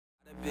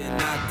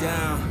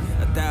down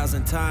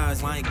 1,000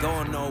 times. I ain't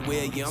going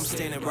nowhere. Yeah, I'm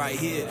standing right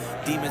here.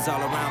 Demons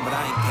all around, but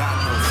I ain't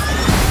got no fear.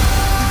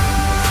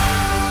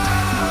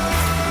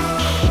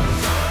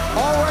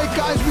 All right,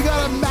 guys, we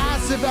got a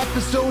massive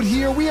episode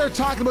here. We are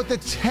talking about the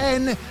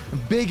 10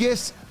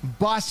 biggest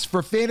busts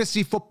for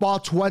fantasy football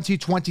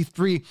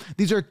 2023.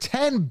 These are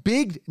 10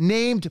 big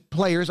named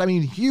players, I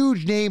mean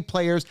huge name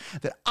players,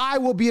 that I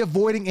will be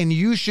avoiding and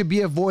you should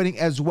be avoiding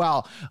as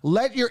well.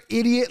 Let your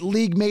idiot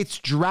league mates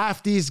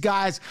draft these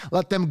guys.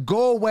 Let them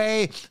go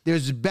away.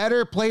 There's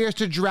better players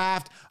to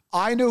draft.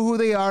 I know who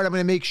they are, and I'm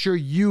going to make sure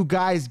you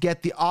guys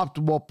get the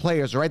optimal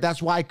players, all right?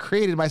 That's why I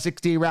created my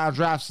 16-round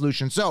draft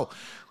solution. So,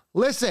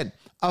 listen,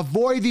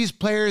 avoid these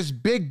players,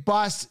 big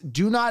busts,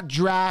 do not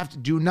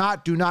draft, do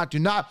not.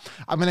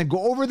 I'm going to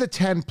go over the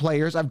 10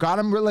 players. I've got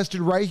them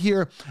listed right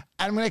here, and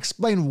I'm going to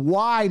explain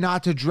why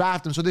not to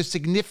draft them. So there's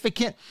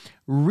significant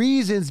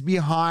reasons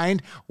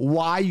behind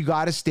why you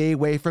got to stay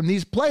away from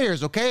these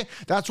players, okay?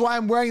 That's why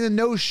I'm wearing the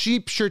No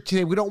Sheep shirt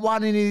today. We don't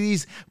want any of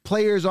these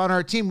players on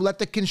our team. Let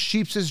the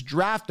Consheepses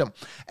draft them.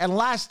 And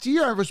last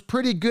year, I was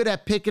pretty good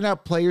at picking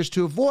up players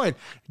to avoid.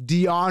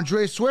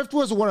 DeAndre Swift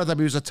was one of them.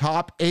 He was a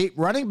top 8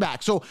 running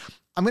back. So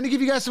I'm going to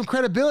give you guys some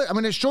credibility. I'm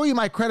going to show you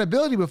my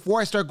credibility before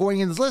I start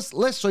going in this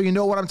list so you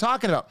know what I'm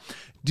talking about.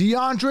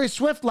 DeAndre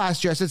Swift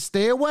last year, I said,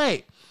 stay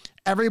away.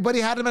 Everybody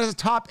had him as a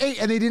top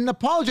 8, and they didn't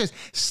apologize.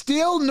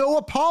 Still no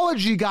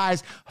apology,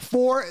 guys,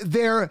 for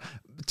their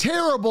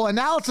terrible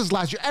analysis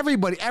last year.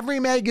 Everybody, every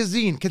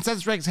magazine,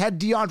 consensus rankings had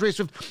DeAndre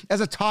Swift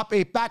as a top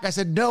 8 back. I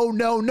said,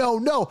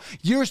 no.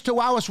 Years to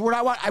wow us for what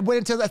I want. I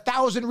went into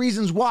 1,000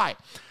 reasons why.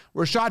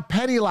 Rashad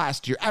Penny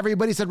last year.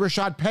 Everybody said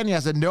Rashad Penny. I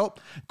said, nope,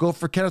 go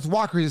for Kenneth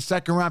Walker. He's a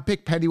second-round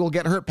pick. Penny will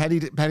get hurt.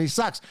 Penny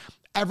sucks.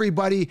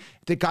 Everybody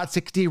that got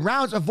 16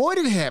 rounds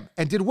avoided him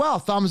and did well.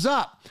 Thumbs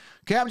up.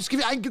 Okay, I'm just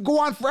giving, I can go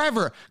on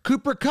forever.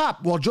 Cooper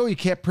Kupp. Well, Joe, you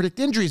can't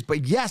predict injuries,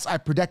 but yes, I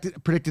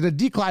predicted a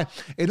decline.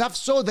 Enough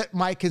so that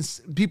my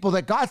people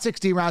that got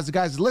 16 rounds, the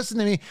guys that listen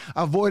to me,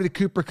 avoided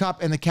Cooper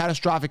Kupp and the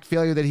catastrophic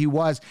failure that he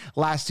was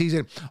last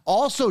season.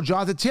 Also,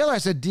 Jonathan Taylor, I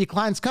said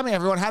decline's coming.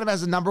 Everyone had him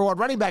as a number 1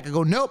 running back. I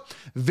go, nope,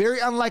 very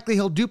unlikely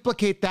he'll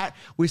duplicate that.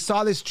 We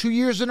saw this 2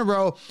 years in a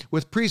row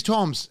with Priest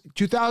Holmes.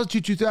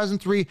 2002,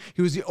 2003,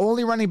 he was the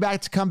only running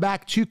back to come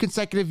back 2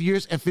 consecutive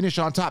years and finish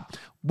on top.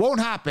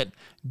 Won't happen.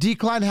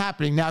 Decline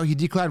happening. Now, he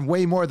declined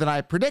way more than I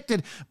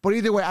predicted, but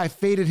either way, I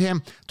faded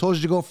him. Told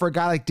you to go for a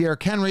guy like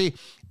Derrick Henry,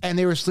 and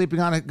they were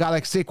sleeping on a guy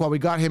like Saquon. We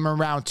got him in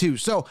round 2.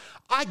 So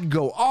I could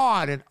go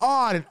on and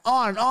on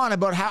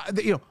about how,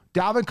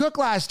 Dalvin Cook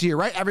last year,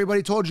 right?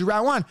 Everybody told you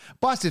round 1,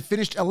 busted,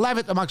 finished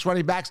 11th amongst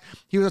running backs.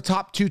 He was a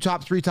top 2,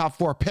 top 3, top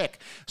 4 pick.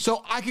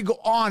 So I could go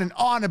on and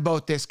on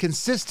about this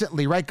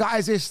consistently, right?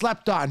 Guys, they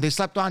slept on. They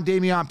slept on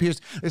Dameon Pierce.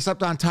 They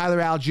slept on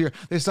Tyler Algier.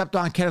 They slept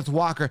on Kenneth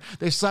Walker.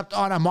 They slept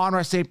on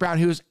Amon-Ra St. Brown,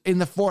 who was in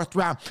the 4th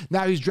round.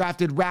 Now he's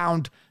drafted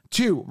round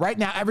 2. Right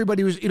now,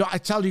 everybody was, I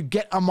tell you,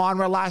 get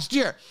Amon-Ra last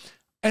year.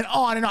 And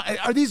on.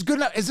 Are these good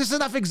enough? Is this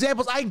enough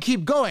examples? I can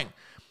keep going.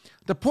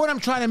 The point I'm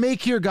trying to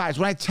make here, guys,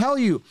 when I tell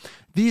you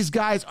these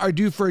guys are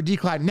due for a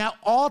decline. Now,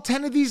 all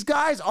 10 of these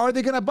guys, are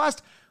they going to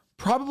bust?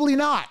 Probably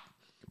not.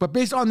 But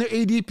based on their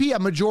ADP, a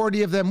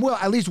majority of them will.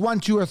 At least 1,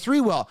 2, or 3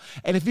 will.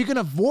 And if you can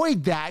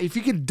avoid that, if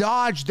you can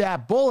dodge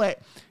that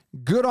bullet,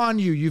 good on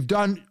you. You've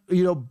done,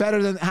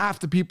 better than half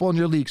the people in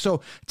your league.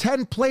 So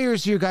 10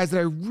 players here, guys, that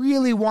I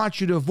really want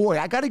you to avoid.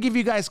 I got to give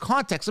you guys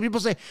context. Some people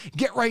say,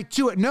 get right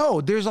to it.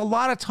 No, there's a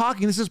lot of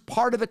talking. This is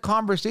part of the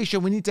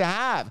conversation we need to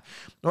have.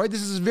 All right,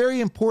 this is very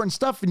important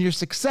stuff in your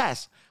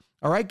success.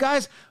 All right,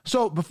 guys?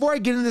 So before I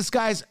get into this,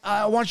 guys,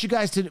 I want you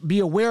guys to be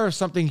aware of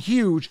something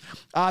huge.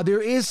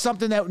 There is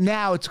something that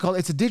now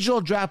it's a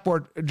digital draft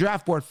board,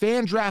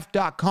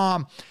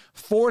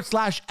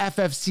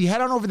 fandraft.com/FFC.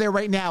 Head on over there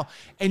right now,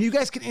 and you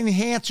guys can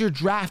enhance your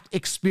draft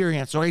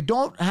experience. All right,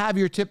 don't have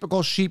your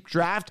typical sheep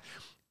draft.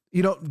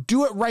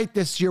 Do it right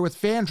this year with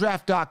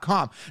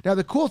fandraft.com. Now,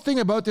 the cool thing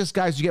about this,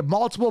 guys, you get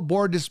multiple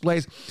board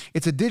displays.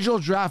 It's a digital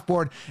draft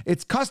board.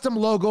 It's custom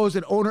logos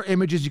and owner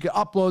images. You can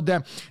upload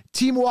them.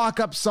 Team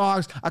walk-up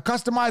songs, a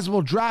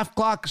customizable draft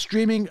clock,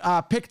 streaming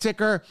pick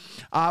ticker,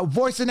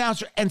 voice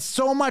announcer, and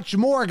so much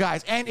more,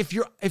 guys. And if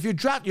you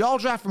all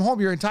draft from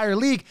home, your entire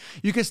league,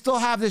 you can still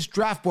have this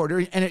draft board,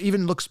 and it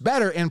even looks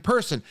better in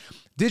person.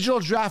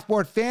 Digital draft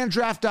board,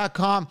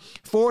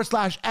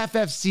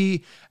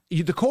 fandraft.com/FFC.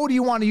 The code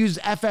you want to use is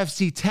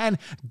FFC10.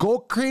 Go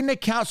create an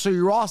account so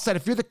you're all set.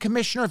 If you're the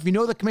commissioner, if you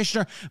know the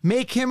commissioner,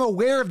 make him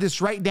aware of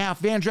this right now.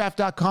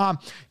 Fandraft.com.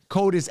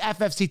 Code is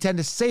FFC10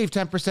 to save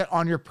 10%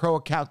 on your pro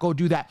account. Go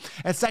do that.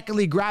 And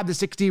secondly, grab the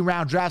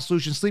 16-round draft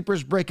solution,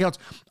 sleepers, breakouts,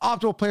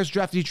 optimal players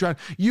drafted each round.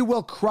 You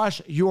will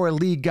crush your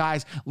league,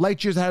 guys.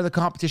 Light years ahead of the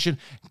competition.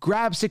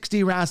 Grab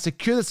 16 rounds,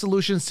 secure the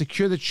solution,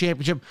 secure the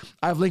championship.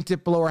 I've linked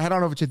it below, or head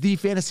on over to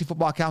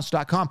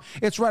thefantasyfootballcouncil.com.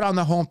 It's right on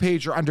the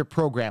homepage or under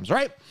programs,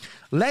 right?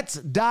 Let's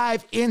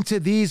dive into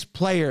these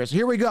players.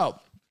 Here we go.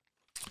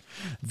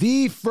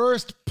 The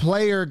first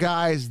player,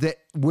 guys, that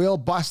will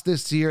bust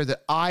this year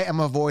that I am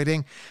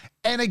avoiding.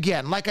 And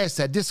again, like I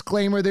said,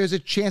 disclaimer, there's a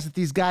chance that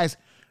these guys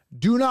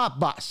do not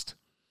bust.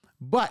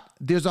 but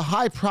there's a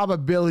high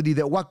probability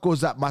that what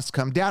goes up must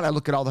come down. I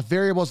look at all the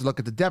variables, I look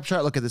at the depth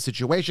chart, look at the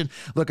situation,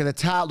 look at the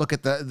talent, look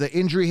at the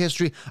injury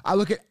history. I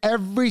look at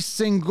every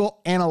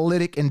single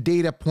analytic and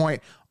data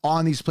point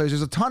on these players.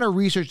 There's a ton of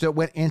research that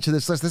went into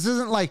this list. This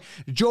isn't like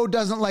Joe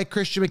doesn't like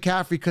Christian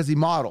McCaffrey because he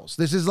models.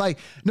 This is like,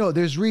 no,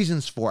 there's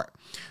reasons for it.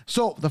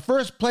 So the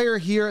first player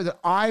here that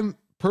I'm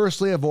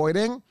personally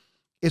avoiding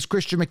is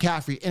Christian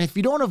McCaffrey. And if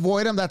you don't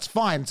avoid him, that's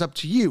fine. It's up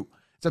to you.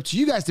 It's up to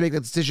you guys to make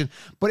that decision.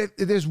 But if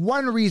there's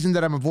one reason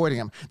that I'm avoiding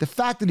him, the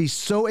fact that he's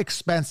so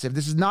expensive.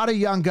 This is not a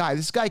young guy.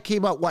 This guy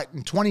came out,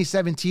 in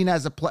 2017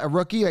 as a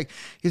rookie? Like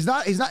he's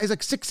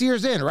like 6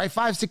 years in, right?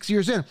 5-6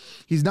 years in.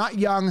 He's not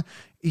young.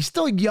 He's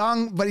still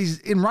young, but he's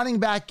in running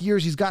back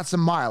years. He's got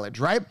some mileage,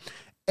 right?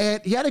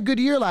 And he had a good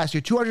year last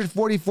year,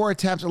 244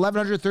 attempts,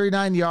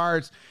 1,139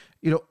 yards,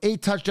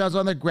 8 touchdowns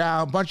on the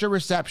ground, bunch of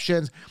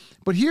receptions.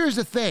 But here's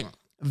the thing.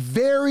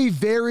 Very,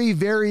 very,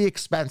 very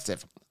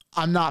expensive.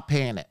 I'm not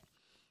paying it.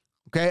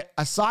 Okay.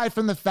 Aside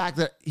from the fact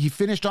that he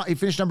finished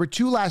number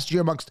 2 last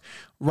year amongst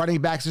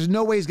running backs, there's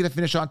no way he's going to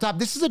finish on top.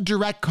 This is a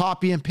direct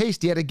copy and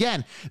paste yet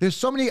again. There's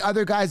so many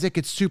other guys that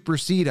could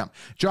supersede him.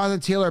 Jonathan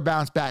Taylor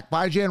bounced back.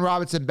 Bijan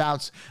Robinson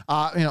bounced,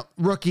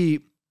 rookie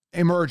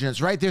emergence,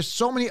 right? There's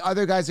so many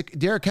other guys.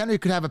 Derrick Henry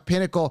could have a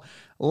pinnacle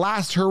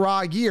last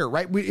hurrah year,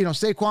 right?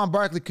 Saquon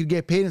Barkley could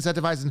get paid,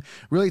 incentivized, and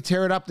really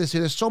tear it up this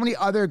year. There's so many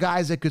other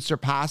guys that could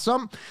surpass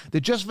him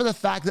that just for the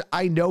fact that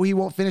I know he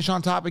won't finish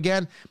on top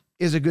again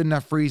is a good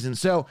enough reason.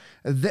 So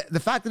the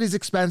fact that he's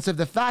expensive,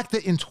 the fact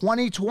that in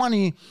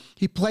 2020,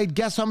 he played,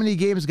 guess how many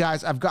games,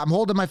 guys? I'm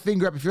holding my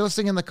finger up. If you're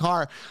listening in the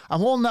car, I'm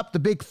holding up the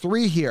big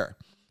 3 here.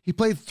 He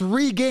played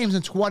 3 games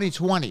in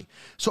 2020.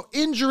 So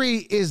injury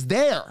is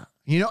there,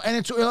 and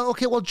it's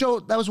okay. Well, Joe,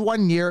 that was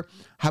 1 year.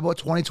 How about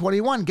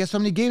 2021? Guess how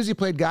many games he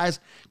played, guys?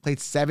 Played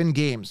 7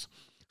 games.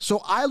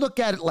 So I look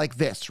at it like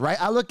this,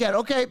 right? I look at,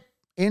 okay,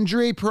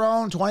 injury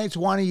prone,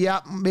 2020,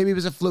 yeah, maybe it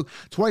was a fluke.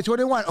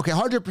 2021, okay,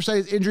 100%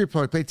 is injury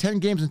prone. He played 10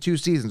 games in 2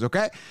 seasons,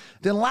 okay?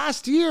 Then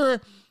last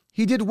year,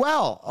 he did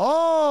well.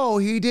 Oh,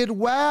 he did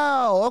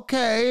well.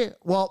 Okay.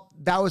 Well,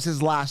 that was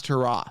his last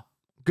hurrah.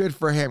 Good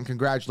for him.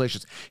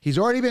 Congratulations. He's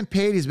already been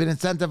paid. He's been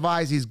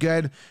incentivized. He's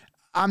good.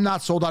 I'm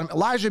not sold on him.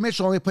 Elijah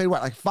Mitchell only played,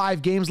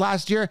 5 games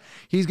last year?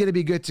 He's going to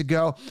be good to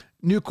go.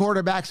 New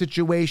quarterback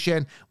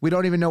situation. We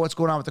don't even know what's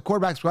going on with the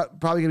quarterbacks.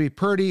 Probably going to be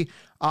Purdy.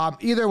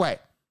 Either way,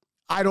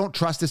 I don't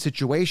trust the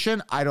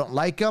situation. I don't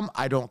like him.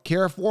 I don't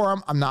care for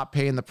him. I'm not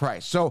paying the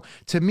price. So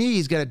to me,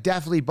 he's going to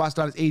definitely bust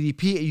on his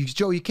ADP.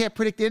 Joe, you can't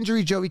predict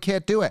injury. Joe, you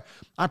can't do it.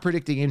 I'm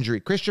predicting injury.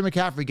 Christian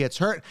McCaffrey gets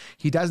hurt.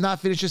 He does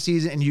not finish the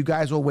season, and you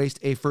guys will waste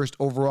a 1st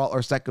overall or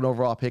 2nd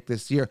overall pick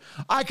this year.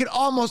 I can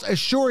almost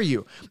assure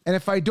you. And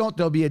if I don't,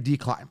 there'll be a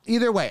decline.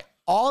 Either way,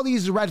 all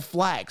these red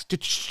flags.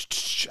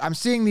 I'm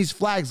seeing these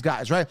flags,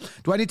 guys, right?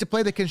 Do I need to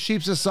play the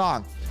Conchipsa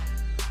song?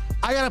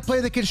 I got to play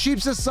the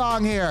Conchipsa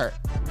song here,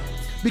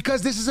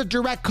 because this is a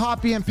direct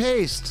copy and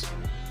paste.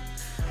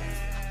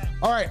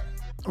 All right,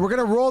 we're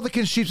going to roll the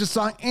Conchipsa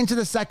song into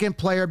the second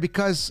player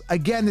because,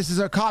 again, this is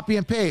a copy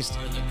and paste.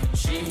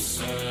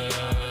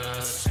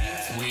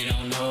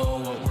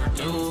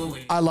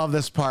 I love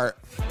this part.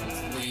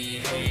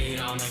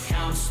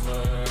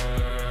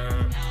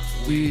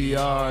 We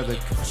are the...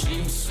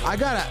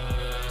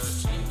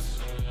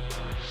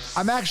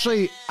 I'm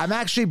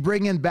actually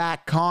bringing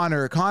back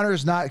Connor.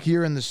 Connor's not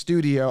here in the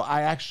studio.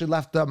 I actually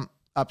left them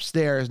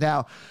upstairs.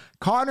 Now,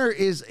 Connor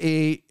is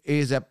a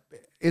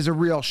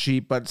real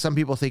sheep, but some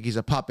people think he's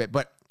a puppet.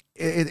 But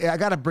I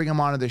got to bring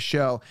him onto the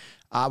show.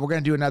 We're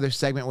going to do another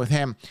segment with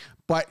him.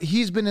 But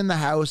he's been in the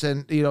house,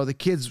 and the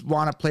kids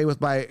want to play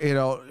with my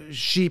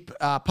sheep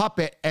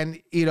puppet,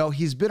 and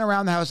he's been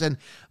around the house. And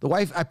the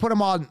wife, I put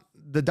him on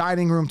the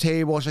dining room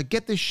table. She's like,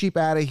 get this sheep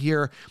out of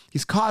here.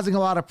 He's causing a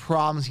lot of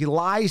problems. He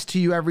lies to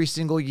you every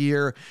single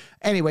year.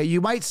 Anyway, you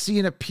might see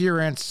an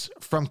appearance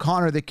from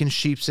Connor the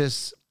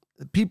Conchipsis.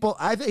 People,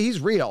 I think he's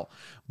real,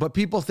 but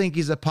people think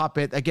he's a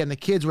puppet. Again, the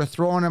kids were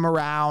throwing him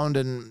around,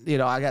 and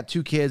I got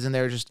 2 kids, and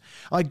they're just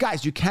like,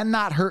 guys, you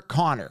cannot hurt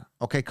Connor.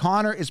 Okay,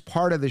 Connor is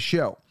part of the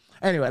show.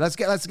 Anyway, let's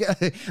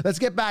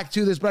get back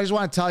to this. But I just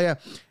want to tell you,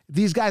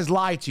 these guys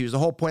lie to you is the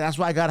whole point. That's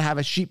why I got to have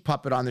a sheep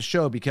puppet on the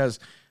show, because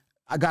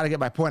I got to get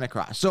my point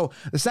across. So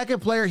the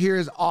second player here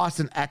is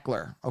Austin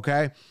Eckler.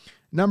 Okay,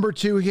 number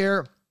 2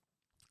 here.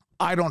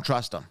 I don't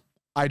trust him.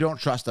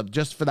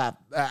 Just for that,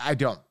 I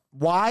don't.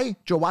 Why?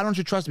 Joe, why don't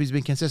you trust him? He's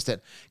been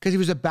consistent. Because he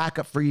was a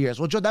backup for years.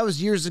 Well, Joe, that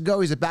was years ago.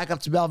 He's a backup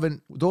to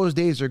Melvin. Those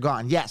days are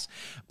gone. Yes.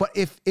 But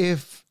if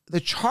the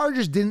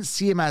Chargers didn't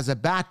see him as a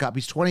backup,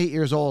 he's 28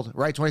 years old,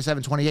 right?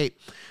 27, 28.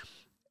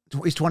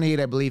 He's 28,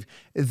 I believe.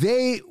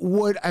 They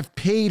would have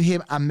paid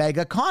him a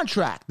mega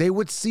contract. They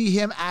would see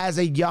him as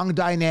a young,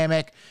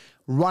 dynamic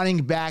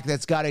running back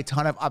that's got a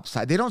ton of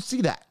upside. They don't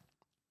see that.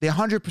 They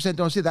 100%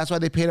 don't see it. That's why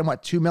they paid him,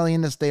 $2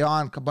 million to stay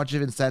on, a bunch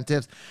of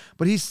incentives.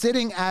 But he's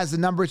sitting as the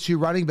number 2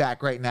 running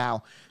back right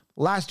now.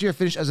 Last year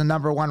finished as a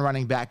number 1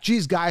 running back.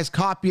 Geez, guys,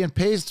 copy and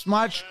paste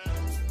much?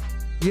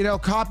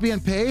 Copy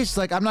and paste?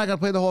 Like, I'm not going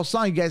to play the whole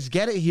song. You guys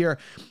get it here.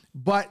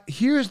 But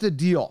here's the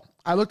deal.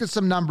 I looked at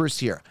some numbers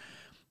here.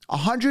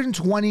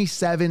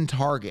 127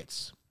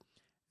 targets.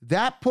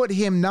 That put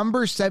him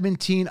number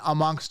 17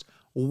 amongst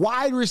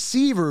wide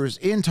receivers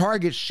in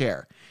target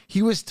share.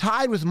 He was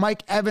tied with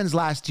Mike Evans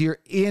last year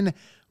in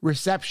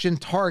reception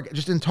target,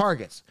 just in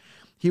targets.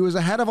 He was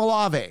ahead of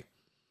Olave.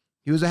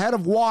 He was ahead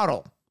of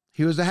Waddle.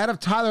 He was ahead of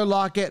Tyler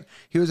Lockett.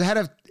 He was ahead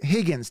of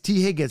Higgins,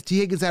 T. Higgins. T.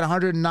 Higgins had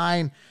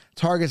 109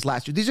 targets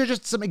last year. These are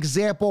just some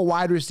example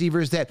wide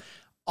receivers that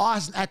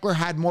Austin Ekeler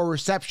had more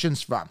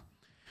receptions from.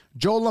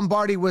 Joe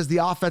Lombardi was the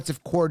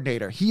offensive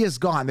coordinator. He is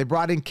gone. They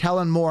brought in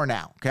Kellen Moore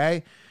now,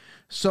 okay?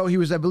 So he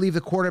was, I believe, the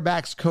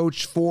quarterback's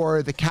coach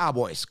for the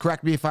Cowboys.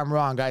 Correct me if I'm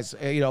wrong, guys.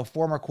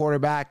 Former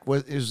quarterback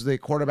is the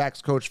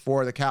quarterback's coach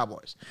for the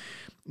Cowboys.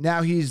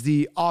 Now he's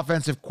the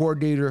offensive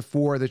coordinator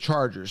for the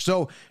Chargers.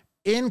 So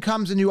in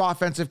comes a new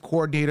offensive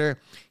coordinator.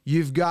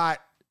 You've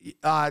got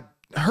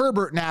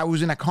Herbert now,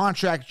 who's in a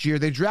contract year.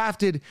 They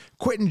drafted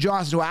Quentin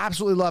Johnson, who I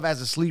absolutely love as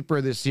a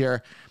sleeper this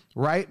year,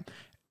 right?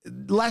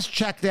 Less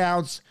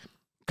checkdowns,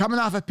 coming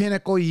off a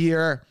pinnacle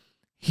year.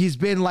 He's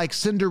been like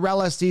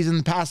Cinderella season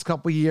the past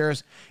couple of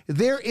years.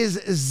 There is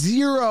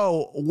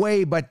zero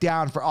way but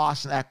down for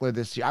Austin Ekeler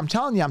this year. I'm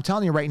telling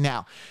you right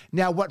now.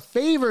 Now, what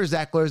favors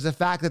Ekeler is the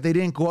fact that they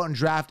didn't go out and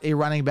draft a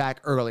running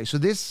back early. So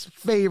this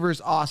favors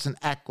Austin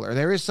Ekeler.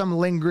 There is some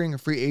lingering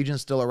free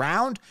agents still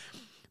around.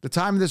 The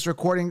time of this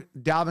recording,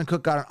 Dalvin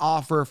Cook got an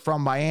offer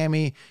from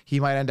Miami. He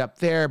might end up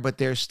there, but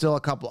there's still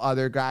a couple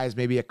other guys,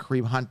 maybe a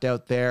Kareem Hunt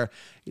out there.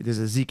 There's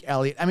a Zeke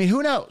Elliott. I mean,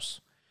 who knows?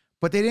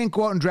 But they didn't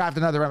go out and draft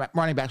another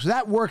running back. So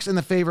that works in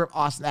the favor of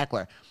Austin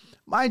Ekeler.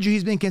 Mind you,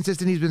 he's been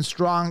consistent. He's been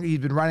strong. He's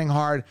been running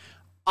hard.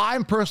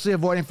 I'm personally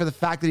avoiding for the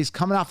fact that he's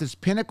coming off this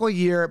pinnacle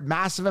year,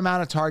 massive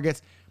amount of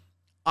targets.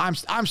 I'm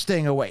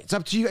staying away. It's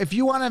up to you. If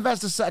you want to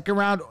invest a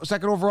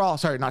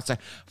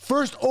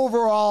first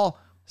overall,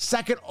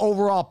 second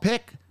overall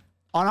pick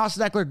on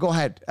Austin Ekeler, go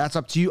ahead. That's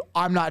up to you.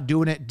 I'm not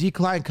doing it.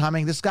 Decline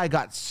coming. This guy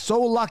got so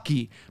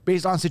lucky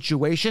based on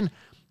situation.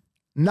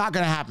 Not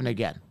going to happen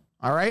again.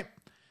 All right?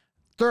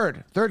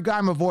 Third guy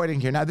I'm avoiding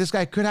here. Now, this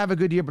guy could have a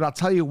good year, but I'll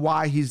tell you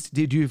why he's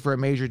due for a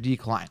major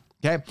decline.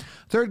 Okay?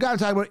 Third guy I'm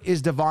talking about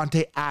is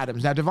Davante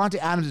Adams. Now, Davante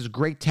Adams is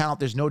great talent.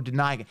 There's no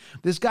denying it.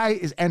 This guy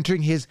is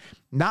entering his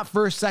not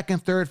first, second,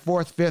 third,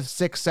 fourth, fifth,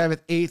 sixth,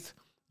 seventh, eighth,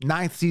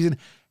 ninth season,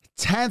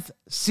 10th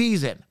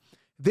season.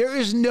 There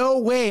is no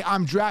way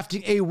I'm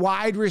drafting a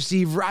wide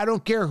receiver, I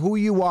don't care who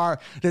you are,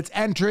 that's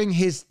entering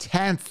his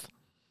 10th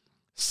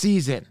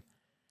season.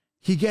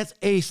 He gets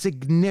a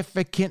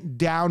significant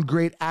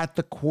downgrade at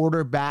the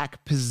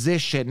quarterback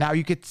position. Now,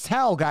 you could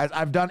tell, guys,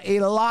 I've done a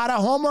lot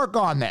of homework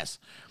on this.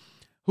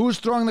 Who's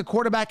throwing the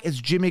quarterback?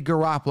 It's Jimmy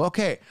Garoppolo.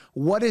 Okay,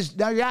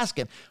 now you're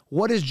asking,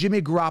 what has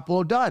Jimmy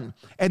Garoppolo done?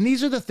 And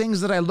these are the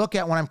things that I look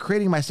at when I'm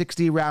creating my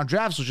 60-round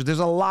draft solution. There's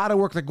a lot of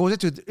work that goes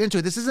into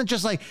it. This isn't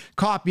just like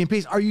copy and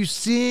paste. Are you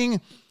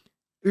seeing,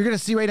 you're going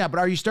to see right now, but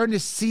are you starting to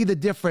see the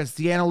difference,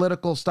 the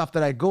analytical stuff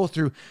that I go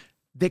through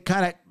that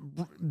kind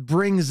of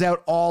brings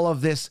out all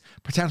of this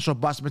potential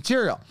bust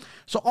material?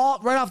 So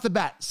right off the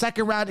bat,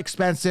 second round,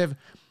 expensive,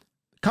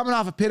 coming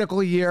off a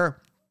pinnacle year,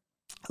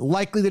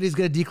 likely that he's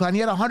going to decline. He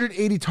had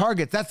 180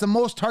 targets. That's the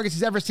most targets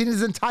he's ever seen in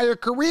his entire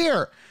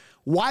career.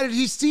 Why did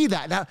he see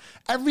that? Now,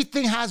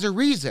 everything has a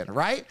reason,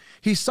 right?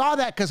 He saw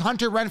that because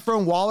Hunter Renfrow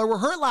and Waller were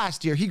hurt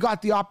last year. He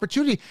got the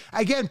opportunity.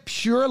 Again,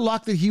 pure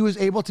luck that he was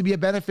able to be a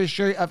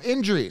beneficiary of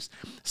injuries.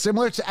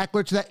 Similar to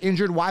Ekeler, to that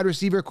injured wide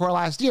receiver core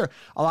last year.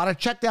 A lot of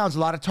checkdowns, a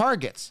lot of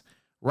targets,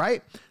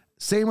 right?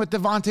 Same with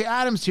Davante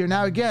Adams here.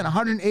 Now, again,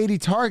 180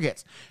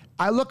 targets.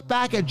 I look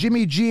back at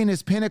Jimmy G in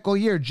his pinnacle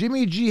year.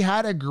 Jimmy G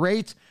had a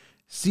great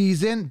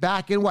season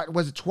back in, what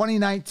was it,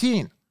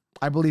 2019?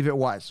 I believe it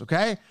was,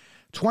 okay?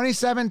 I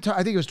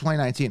think it was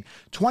 2019.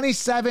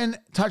 27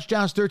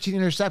 touchdowns, 13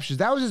 interceptions.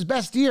 That was his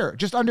best year,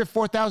 just under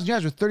 4,000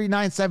 yards with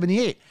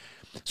 39.78.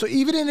 So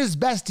even in his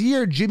best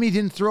year, Jimmy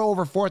didn't throw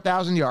over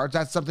 4,000 yards.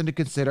 That's something to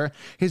consider.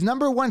 His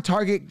number one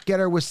target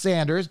getter was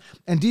Sanders,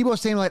 and Deebo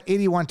Samuel had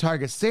 81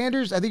 targets.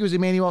 Sanders, I think it was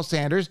Emmanuel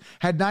Sanders,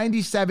 had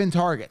 97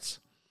 targets.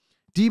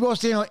 Deebo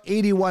Samuel,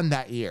 81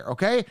 that year,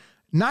 okay?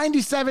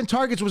 97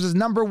 targets was his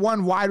number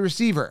one wide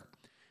receiver.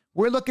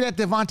 We're looking at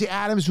Davante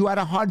Adams, who had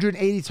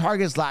 180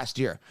 targets last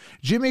year.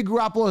 Jimmy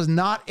Garoppolo is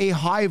not a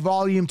high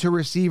volume to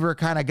receiver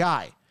kind of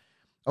guy.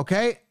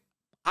 Okay?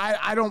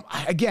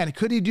 Again,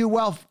 could he do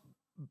well?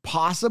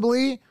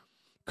 Possibly.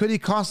 Could he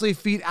constantly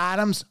feed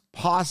Adams?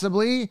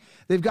 Possibly.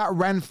 They've got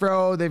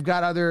Renfrow. They've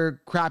got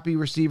other crappy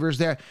receivers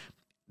there.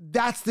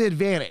 That's the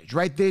advantage,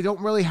 right? They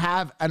don't really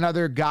have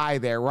another guy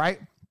there, right?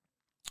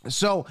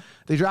 So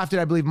they drafted,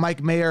 I believe,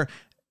 Mike Mayer.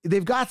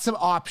 They've got some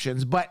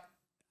options, but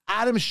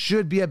Adams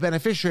should be a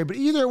beneficiary. But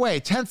either way,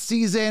 10th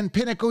season,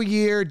 pinnacle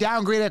year,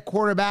 downgrade at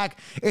quarterback,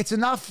 it's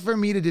enough for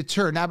me to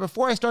deter. Now,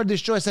 before I started this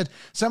show, I said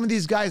some of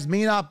these guys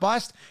may not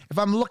bust. If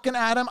I'm looking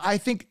at him, I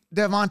think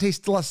Davante's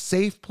still a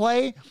safe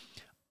play.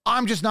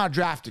 I'm just not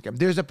drafting him.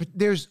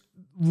 There's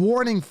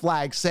warning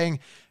flags saying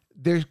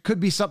there could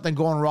be something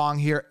going wrong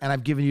here, and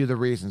I've given you the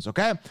reasons,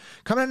 okay?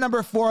 Coming at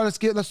number 4, let's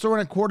throw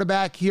in a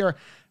quarterback here.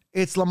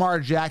 it's Lamar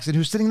Jackson,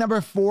 who's sitting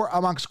number 4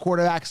 amongst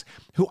quarterbacks,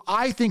 who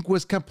I think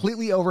was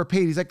completely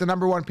overpaid. He's like the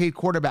number 1 paid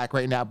quarterback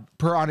right now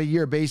on a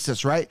year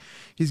basis, right?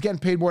 He's getting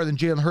paid more than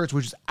Jalen Hurts,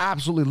 which is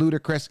absolutely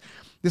ludicrous.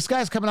 This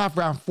guy's coming off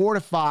around 4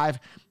 to 5.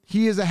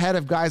 He is ahead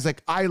of guys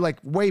like I like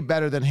way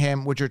better than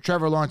him, which are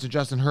Trevor Lawrence and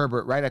Justin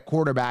Herbert, right, at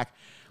quarterback.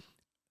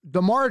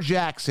 Lamar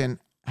Jackson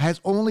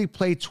has only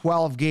played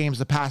 12 games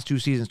the past 2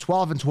 seasons,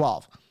 12 and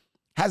 12.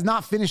 Has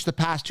not finished the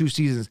past 2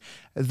 seasons.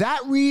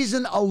 That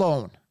reason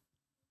alone,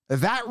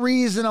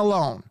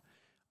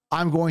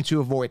 I'm going to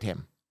avoid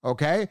him,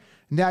 okay?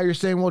 Now you're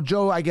saying, well,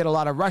 Joe, I get a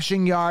lot of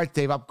rushing yards.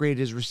 They've upgraded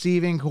his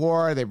receiving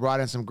core. They brought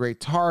in some great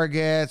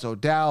targets,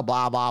 Odell,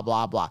 blah, blah,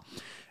 blah, blah.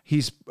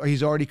 He's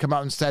already come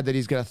out and said that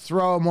he's going to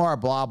throw more,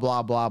 blah,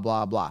 blah, blah,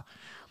 blah, blah.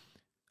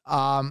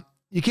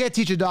 You can't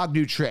teach a dog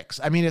new tricks.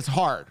 I mean, it's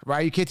hard,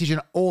 right? You can't teach an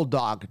old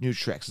dog new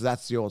tricks.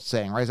 That's the old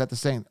saying, right? Is that the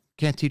saying?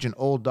 Can't teach an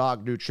old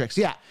dog new tricks.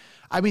 Yeah.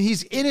 I mean,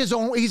 he's in his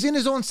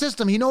own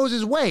system. He knows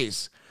his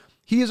ways.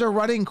 He is a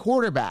running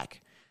quarterback.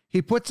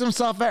 He puts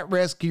himself at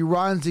risk. He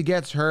runs. He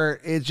gets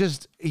hurt. It's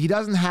just, he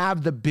doesn't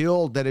have the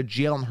build that a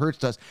Jalen Hurts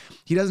does.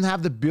 He doesn't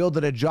have the build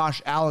that a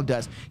Josh Allen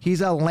does.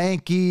 He's a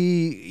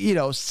lanky,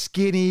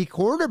 skinny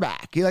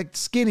quarterback. He's like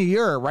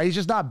skinnier, right? He's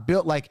just not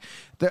built like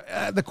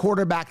the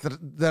quarterback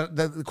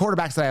the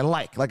quarterbacks that I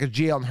like a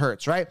Jalen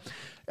Hurts, right?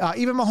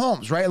 Even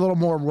Mahomes, right? A little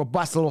more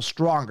robust, a little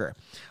stronger.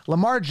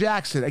 Lamar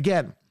Jackson,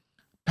 again,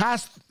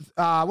 past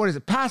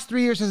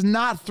 3 years has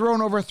not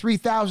thrown over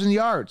 3,000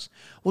 yards.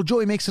 Well,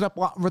 Joey makes it up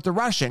with the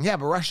rushing. Yeah,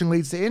 but rushing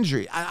leads to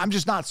injury. I'm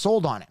just not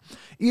sold on it.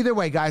 Either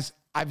way, guys,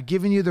 I've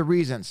given you the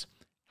reasons.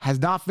 Has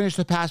not finished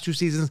the past 2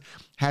 seasons.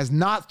 Has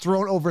not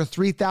thrown over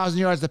 3,000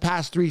 yards the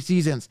past 3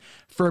 seasons.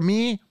 For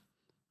me,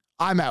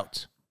 I'm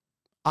out.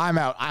 I'm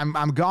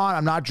gone.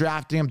 I'm not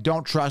drafting him.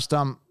 Don't trust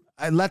him.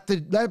 Let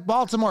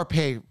Baltimore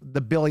pay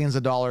the billions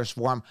of dollars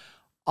for him.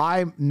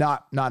 I'm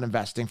not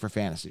investing for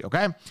fantasy,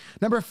 okay?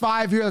 Number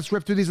 5 here, let's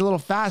rip through these a little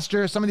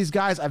faster. Some of these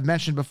guys I've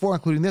mentioned before,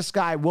 including this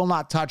guy, will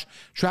not touch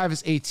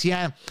Travis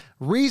Etienne.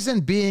 Reason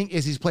being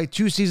is he's played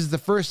 2 seasons. The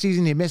first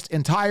season he missed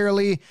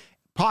entirely,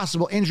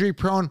 possible injury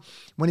prone.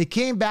 When he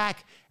came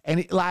back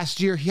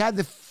last year, he had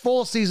the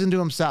full season to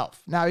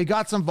himself. Now, he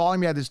got some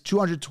volume. He had this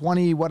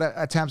 220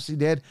 attempts he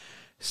did.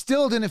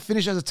 Still didn't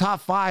finish as a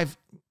top 5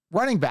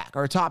 running back,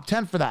 or a top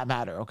 10 for that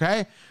matter,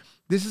 okay?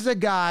 This is a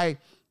guy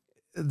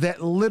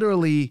that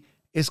literally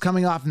is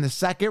coming off in the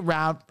 2nd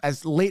round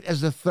as late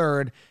as the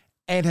 3rd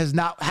and has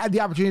not had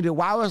the opportunity to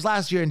wow us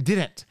last year and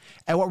didn't.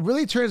 And what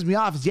really turns me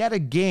off is he had a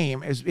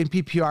game in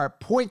PPR,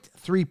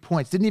 0.3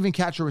 points, didn't even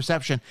catch a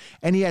reception.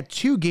 And he had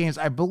 2 games,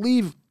 I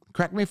believe,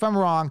 correct me if I'm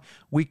wrong,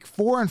 week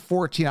 4 and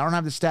 14. I don't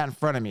have the stat in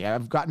front of me.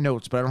 I've got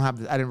notes, but I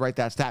didn't write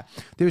that stat.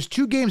 There's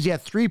 2 games. He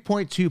had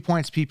 3.2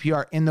 points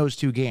PPR in those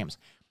 2 games.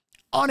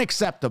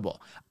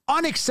 Unacceptable.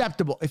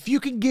 If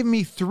you can give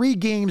me 3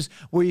 games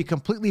where you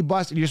completely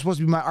bust and you're supposed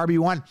to be my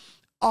RB1,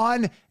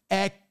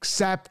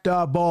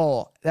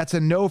 unacceptable. That's a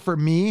no for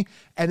me.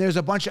 And there's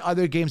a bunch of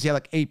other games. He had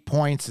like 8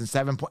 points and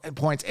 7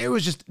 points. It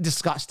was just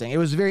disgusting. It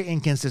was very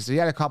inconsistent. He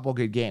had a couple of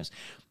good games.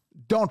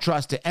 Don't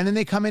trust it. And then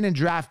they come in and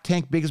draft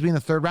Tank Bigsby in the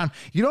 3rd round.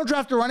 You don't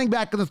draft a running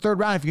back in the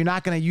 3rd round if you're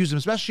not going to use him,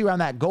 especially around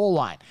that goal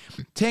line.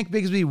 Tank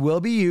Bigsby will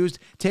be used.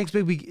 Tank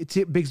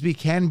Bigsby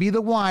can be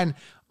the one.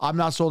 I'm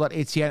not sold on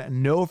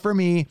Etienne. No for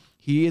me.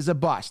 He is a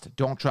bust.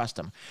 Don't trust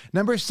him.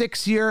 Number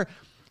 6 here,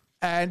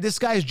 and this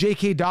guy is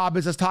J.K.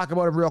 Dobbins. Let's talk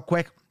about him real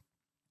quick.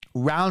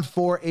 Round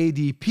 4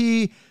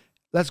 ADP.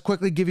 Let's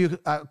quickly give you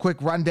a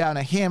quick rundown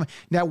of him.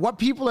 Now, what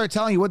people are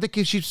telling you, what the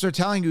Chiefs are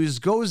telling you is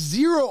go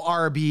 0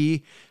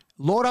 RB,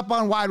 load up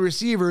on wide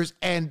receivers,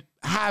 and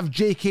have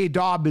J.K.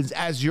 Dobbins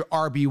as your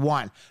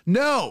RB1.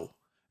 No.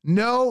 This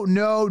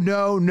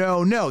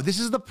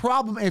is the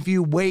problem if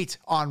you wait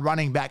on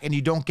running back and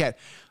you don't get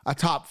a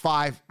top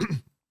 5,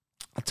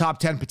 a top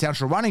 10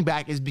 potential running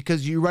back, is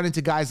because you run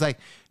into guys like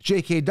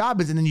J.K.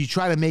 Dobbins and then you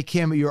try to make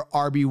him your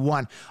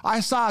RB1. I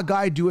saw a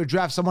guy do a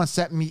draft. Someone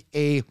sent me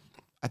I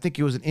think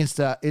it was an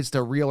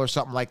Insta reel or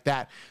something like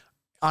that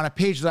on a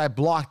page that I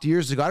blocked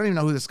years ago. I don't even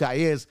know who this guy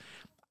is.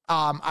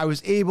 I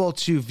was able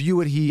to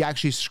view it. He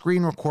actually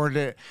screen recorded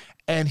it,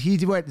 and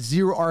he went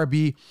 0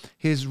 RB.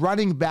 His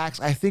running backs,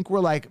 I think,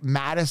 were like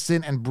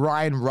Madison and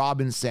Brian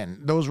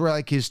Robinson. Those were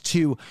like his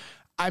 2.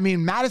 I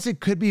mean, Madison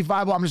could be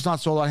viable. I'm just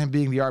not sold on him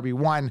being the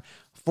RB1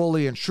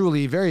 fully and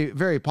truly. Very,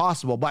 very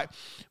possible. But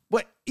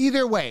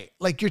either way,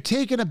 like, you're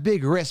taking a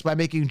big risk by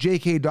making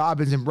J.K.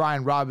 Dobbins and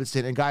Brian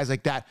Robinson and guys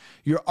like that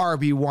your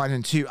RB1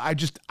 and 2. I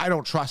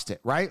don't trust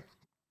it, right?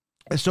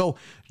 And so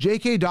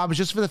J.K. Dobbins,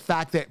 just for the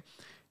fact that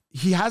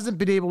he hasn't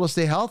been able to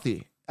stay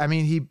healthy. I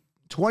mean,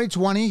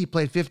 2020, he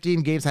played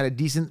 15 games, had a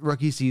decent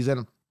rookie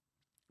season,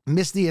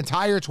 missed the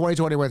entire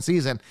 2021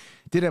 season,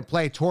 didn't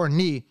play, torn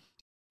knee.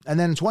 And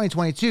then in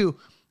 2022,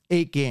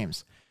 8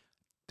 games.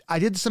 I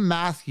did some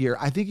math here.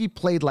 I think he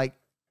played 17,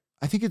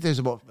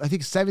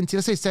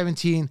 let's say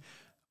 17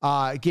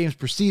 games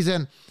per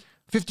season,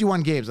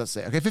 51 games, let's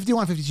say. Okay,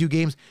 51, 52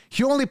 games.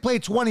 He only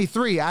played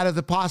 23 out of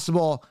the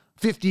possible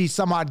 50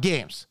 some odd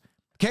games.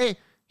 Okay,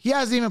 he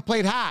hasn't even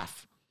played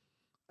half.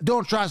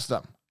 Don't trust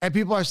him. And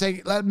people are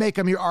saying, make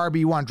him your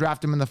RB1,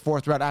 draft him in the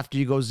 4th round after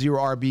you go 0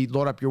 RB,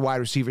 load up your wide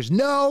receivers.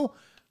 No,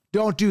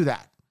 don't do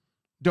that.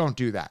 Don't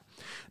do that.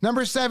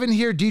 Number 7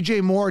 here,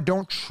 DJ Moore.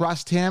 Don't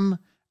trust him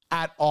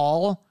at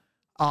all.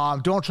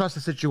 Don't trust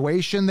the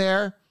situation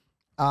there.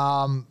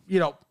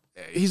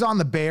 He's on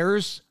the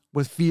Bears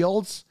with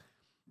Fields.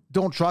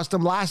 Don't trust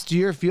him. Last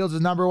year, Fields'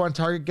 number 1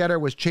 target getter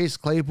was Chase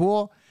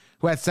Claypool,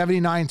 who had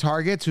 79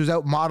 targets, who's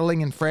out modeling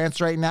in France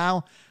right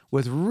now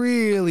with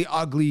really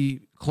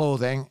ugly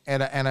clothing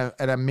and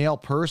a male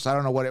purse. I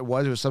don't know what it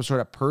was. It was some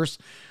sort of purse.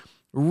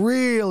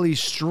 Really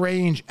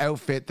strange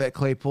outfit that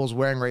Claypool's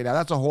wearing right now.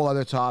 That's a whole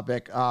other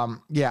topic.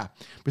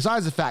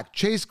 Besides the fact,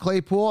 Chase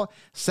Claypool,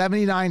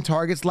 79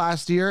 targets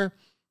last year,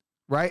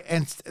 right?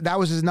 And that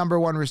was his number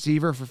 1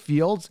 receiver for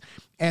Fields.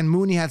 And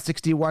Mooney had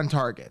 61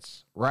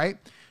 targets, right?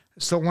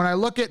 So when I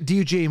look at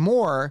DJ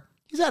Moore,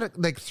 he's had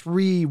like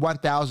 3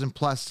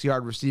 1,000+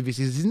 yard receiving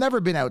seasons. He's never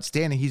been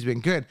outstanding. He's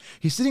been good.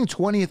 He's sitting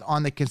 20th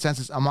on the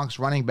consensus amongst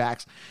running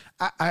backs,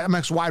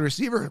 amongst wide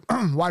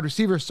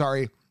receivers,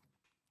 sorry.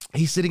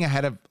 He's sitting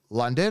ahead of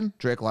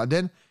Drake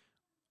London,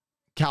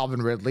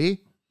 Calvin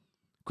Ridley,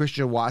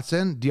 Christian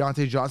Watson,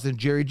 Deontay Johnson,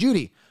 Jerry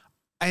Jeudy.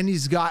 And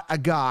he's got a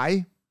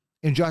guy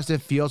in Justin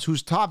Fields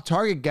whose top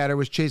target getter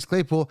was Chase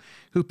Claypool,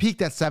 who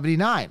peaked at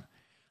 79.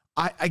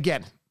 I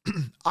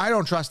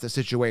don't trust the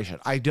situation.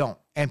 I don't.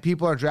 And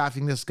people are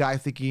drafting this guy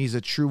thinking he's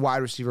a true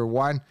wide receiver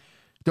 1.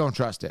 Don't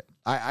trust it.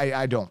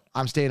 I don't.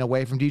 I'm staying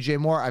away from DJ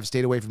Moore. I've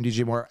stayed away from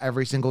DJ Moore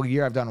every single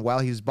year. I've done well.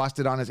 He's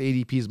busted on his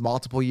ADPs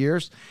multiple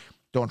years.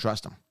 Don't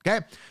trust him.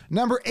 Okay.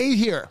 Number 8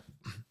 here,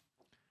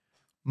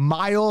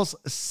 Miles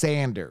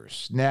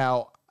Sanders.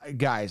 Now,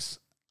 guys,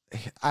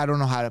 I don't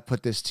know how to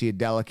put this to you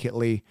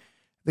delicately.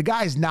 The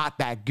guy's not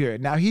that good.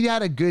 Now, he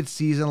had a good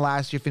season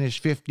last year,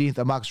 finished 15th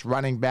amongst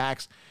running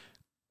backs.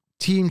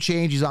 Team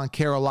change. He's on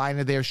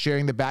Carolina. They're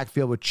sharing the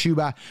backfield with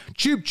Chuba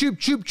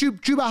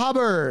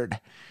Hubbard.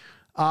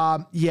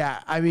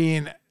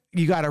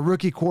 You got a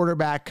rookie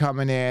quarterback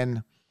coming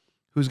in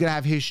who's going to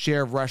have his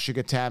share of rushing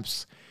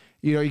attempts.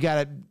 You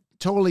got a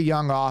totally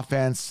young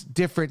offense,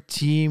 different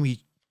team. He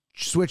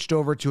switched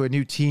over to a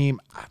new team.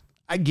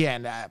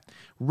 Again,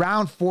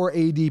 round 4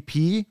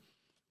 ADP,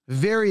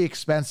 very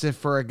expensive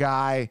for a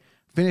guy.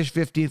 Finished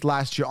 15th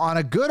last year on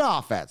a good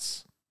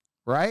offense,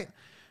 right?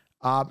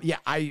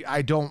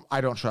 I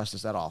don't trust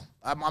this at all.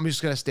 I'm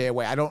just going to stay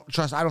away. I don't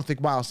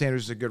think Miles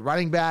Sanders is a good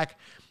running back.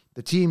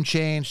 The team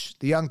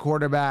changed, the young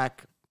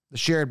quarterback, the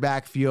shared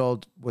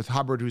backfield with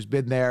Hubbard, who's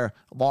been there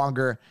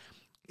longer.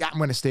 Yeah, I'm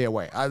going to stay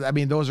away. I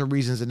mean, those are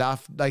reasons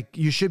enough. Like,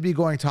 you should be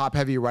going top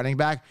heavy running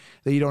back,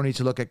 that you don't need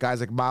to look at guys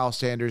like Miles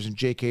Sanders and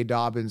J.K.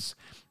 Dobbins,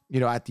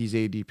 at these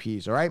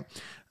ADPs. All right.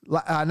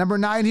 Number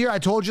 9 here. I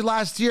told you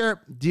last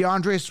year,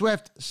 DeAndre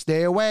Swift,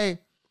 stay away.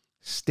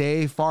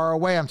 Stay far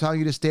away. I'm telling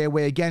you to stay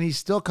away. Again, he's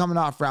still coming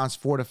off rounds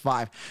 4 to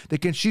 5. The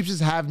Chiefs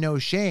have no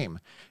shame.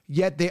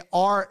 Yet they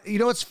are,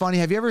 what's funny?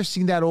 Have you ever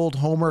seen that old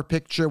Homer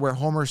picture where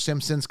Homer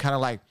Simpson's kind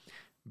of like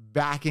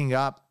backing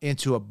up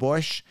into a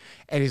bush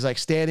and he's like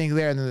standing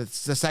there, and then the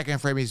second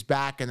frame he's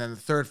back, and then the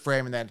third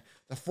frame, and then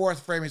the 4th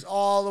frame he's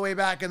all the way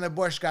back in the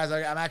bush, guys.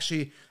 I'm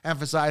actually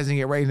emphasizing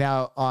it right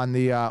now on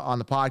the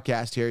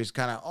podcast here. He's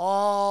kind of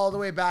all the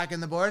way back in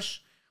the bush.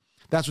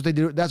 That's what they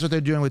do. That's what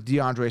they're doing with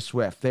DeAndre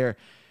Swift. They're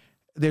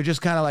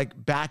just kind of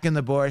like back in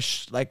the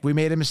bush, like, we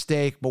made a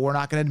mistake, but we're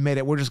not going to admit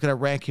it. We're just going to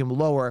rank him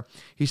lower.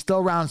 He's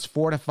still rounds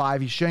 4 to 5.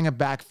 He's sharing a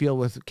backfield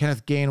with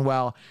Kenneth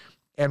Gainwell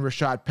and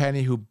Rashad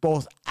Penny, who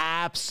both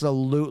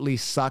absolutely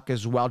suck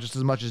as well, just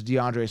as much as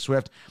DeAndre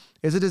Swift.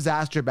 Is a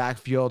disaster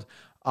backfield.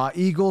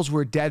 Eagles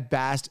were dead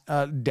last.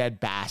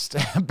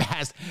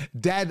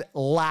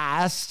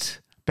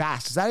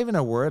 Bast. Is that even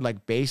a word?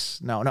 Like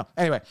base? No.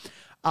 Anyway,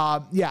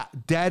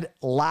 dead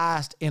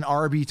last in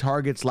RB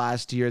targets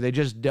last year. They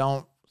just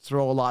don't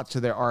throw a lot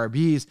to their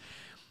RBs.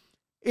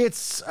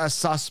 It's a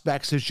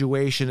suspect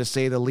situation, to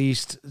say the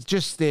least.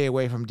 Just stay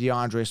away from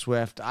DeAndre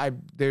Swift.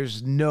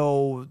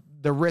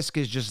 The risk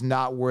is just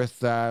not worth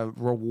the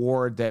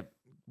reward that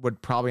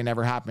would probably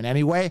never happen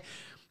anyway.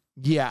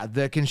 Yeah,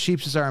 the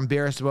Chiefs are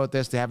embarrassed about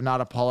this. They have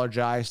not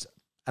apologized,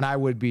 and I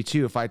would be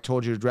too if I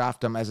told you to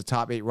draft him as a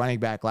top 8 running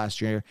back last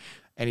year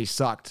and he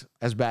sucked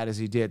as bad as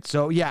he did.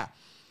 So yeah,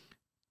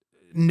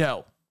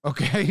 no.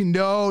 Okay,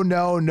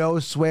 no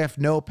Swift,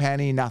 no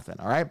Penny, nothing.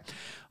 All right.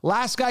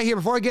 Last guy here,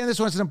 before I get into this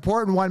one, it's an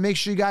important one. Make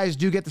sure you guys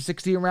do get the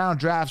 16-round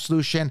draft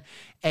solution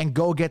and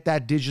go get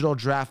that digital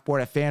draft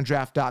board at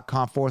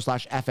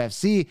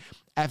fandraft.com/FFC.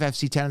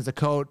 FFC10 is the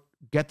code.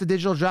 Get the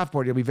digital draft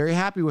board. You'll be very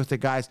happy with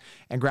it, guys,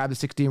 and grab the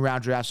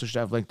 16-round draft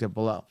solution. I've linked it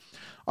below.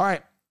 All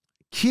right.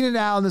 Keenan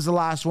Allen is the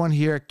last one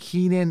here.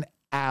 Keenan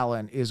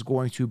Allen is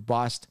going to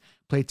bust.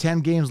 Played 10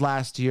 games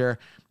last year.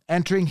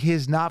 Entering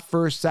his not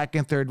first,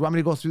 second, third. Want me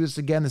to go through this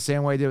again the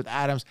same way I did with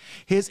Adams?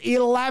 His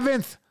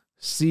 11th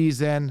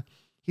season.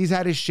 He's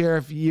had his share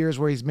of years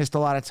where he's missed a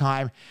lot of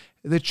time.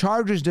 The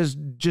Chargers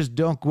just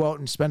don't go out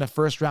and spend a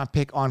first-round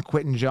pick on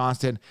Quentin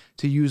Johnston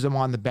to use him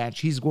on the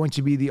bench. He's going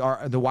to be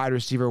the wide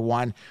receiver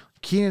 1.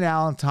 Keenan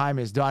Allen time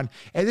is done.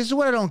 And this is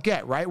what I don't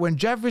get, right? When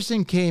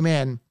Jefferson came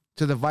in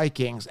to the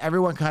Vikings,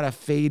 everyone kind of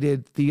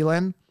faded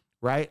Thielen,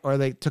 right? Or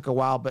they took a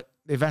while, but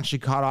eventually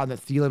caught on that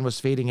Thielen was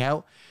fading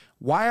out.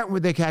 Why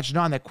aren't they catching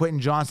on that Quentin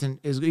Johnson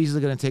is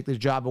easily going to take this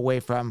job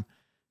away from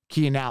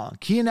Keenan Allen?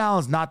 Keenan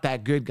Allen's not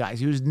that good, guys.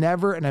 He was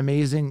never an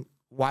amazing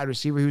wide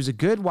receiver. He was a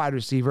good wide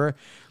receiver,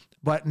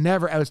 but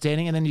never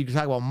outstanding. And then you can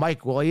talk about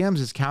Mike Williams,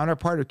 his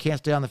counterpart, who can't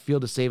stay on the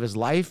field to save his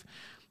life.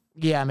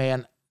 Yeah,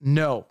 man,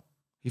 no.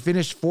 He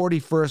finished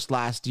 41st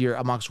last year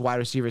amongst wide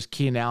receivers.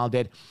 Keenan Allen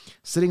did.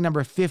 Sitting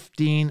number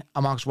 15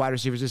 amongst wide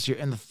receivers this year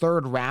in the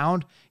 3rd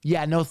round.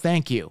 Yeah, no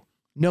thank you.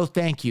 No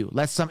thank you.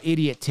 Let some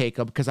idiot take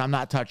him because I'm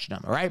not touching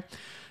him, all right?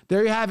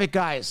 There you have it,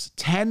 guys.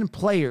 10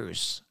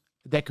 players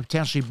that could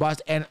potentially bust,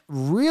 and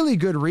really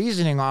good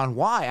reasoning on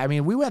why. I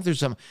mean, we went through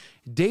some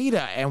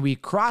data and we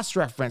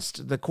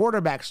cross-referenced the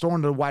quarterbacks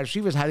throwing to the wide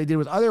receivers, how they did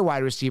with other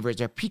wide receivers,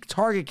 their peak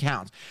target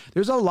counts.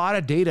 There's a lot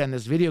of data in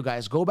this video,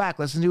 guys. Go back,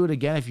 listen to it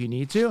again if you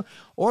need to,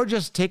 or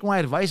just take my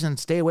advice and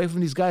stay away from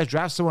these guys.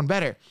 Draft someone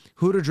better.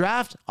 Who to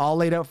draft? All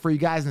laid out for you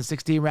guys in the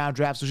 16-round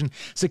draft solution.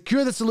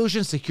 Secure the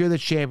solution, secure the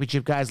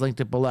championship, guys.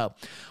 Linked it below.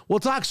 We'll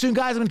talk soon,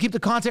 guys. I'm going to keep the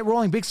content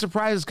rolling. Big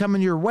surprises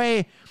coming your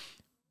way.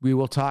 We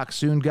will talk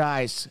soon,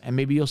 guys. And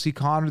maybe you'll see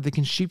Connor the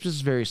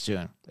Consheeps very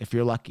soon, if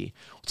you're lucky.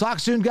 We'll talk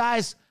soon,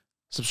 guys.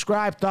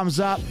 Subscribe, thumbs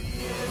up.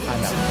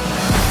 I'm out.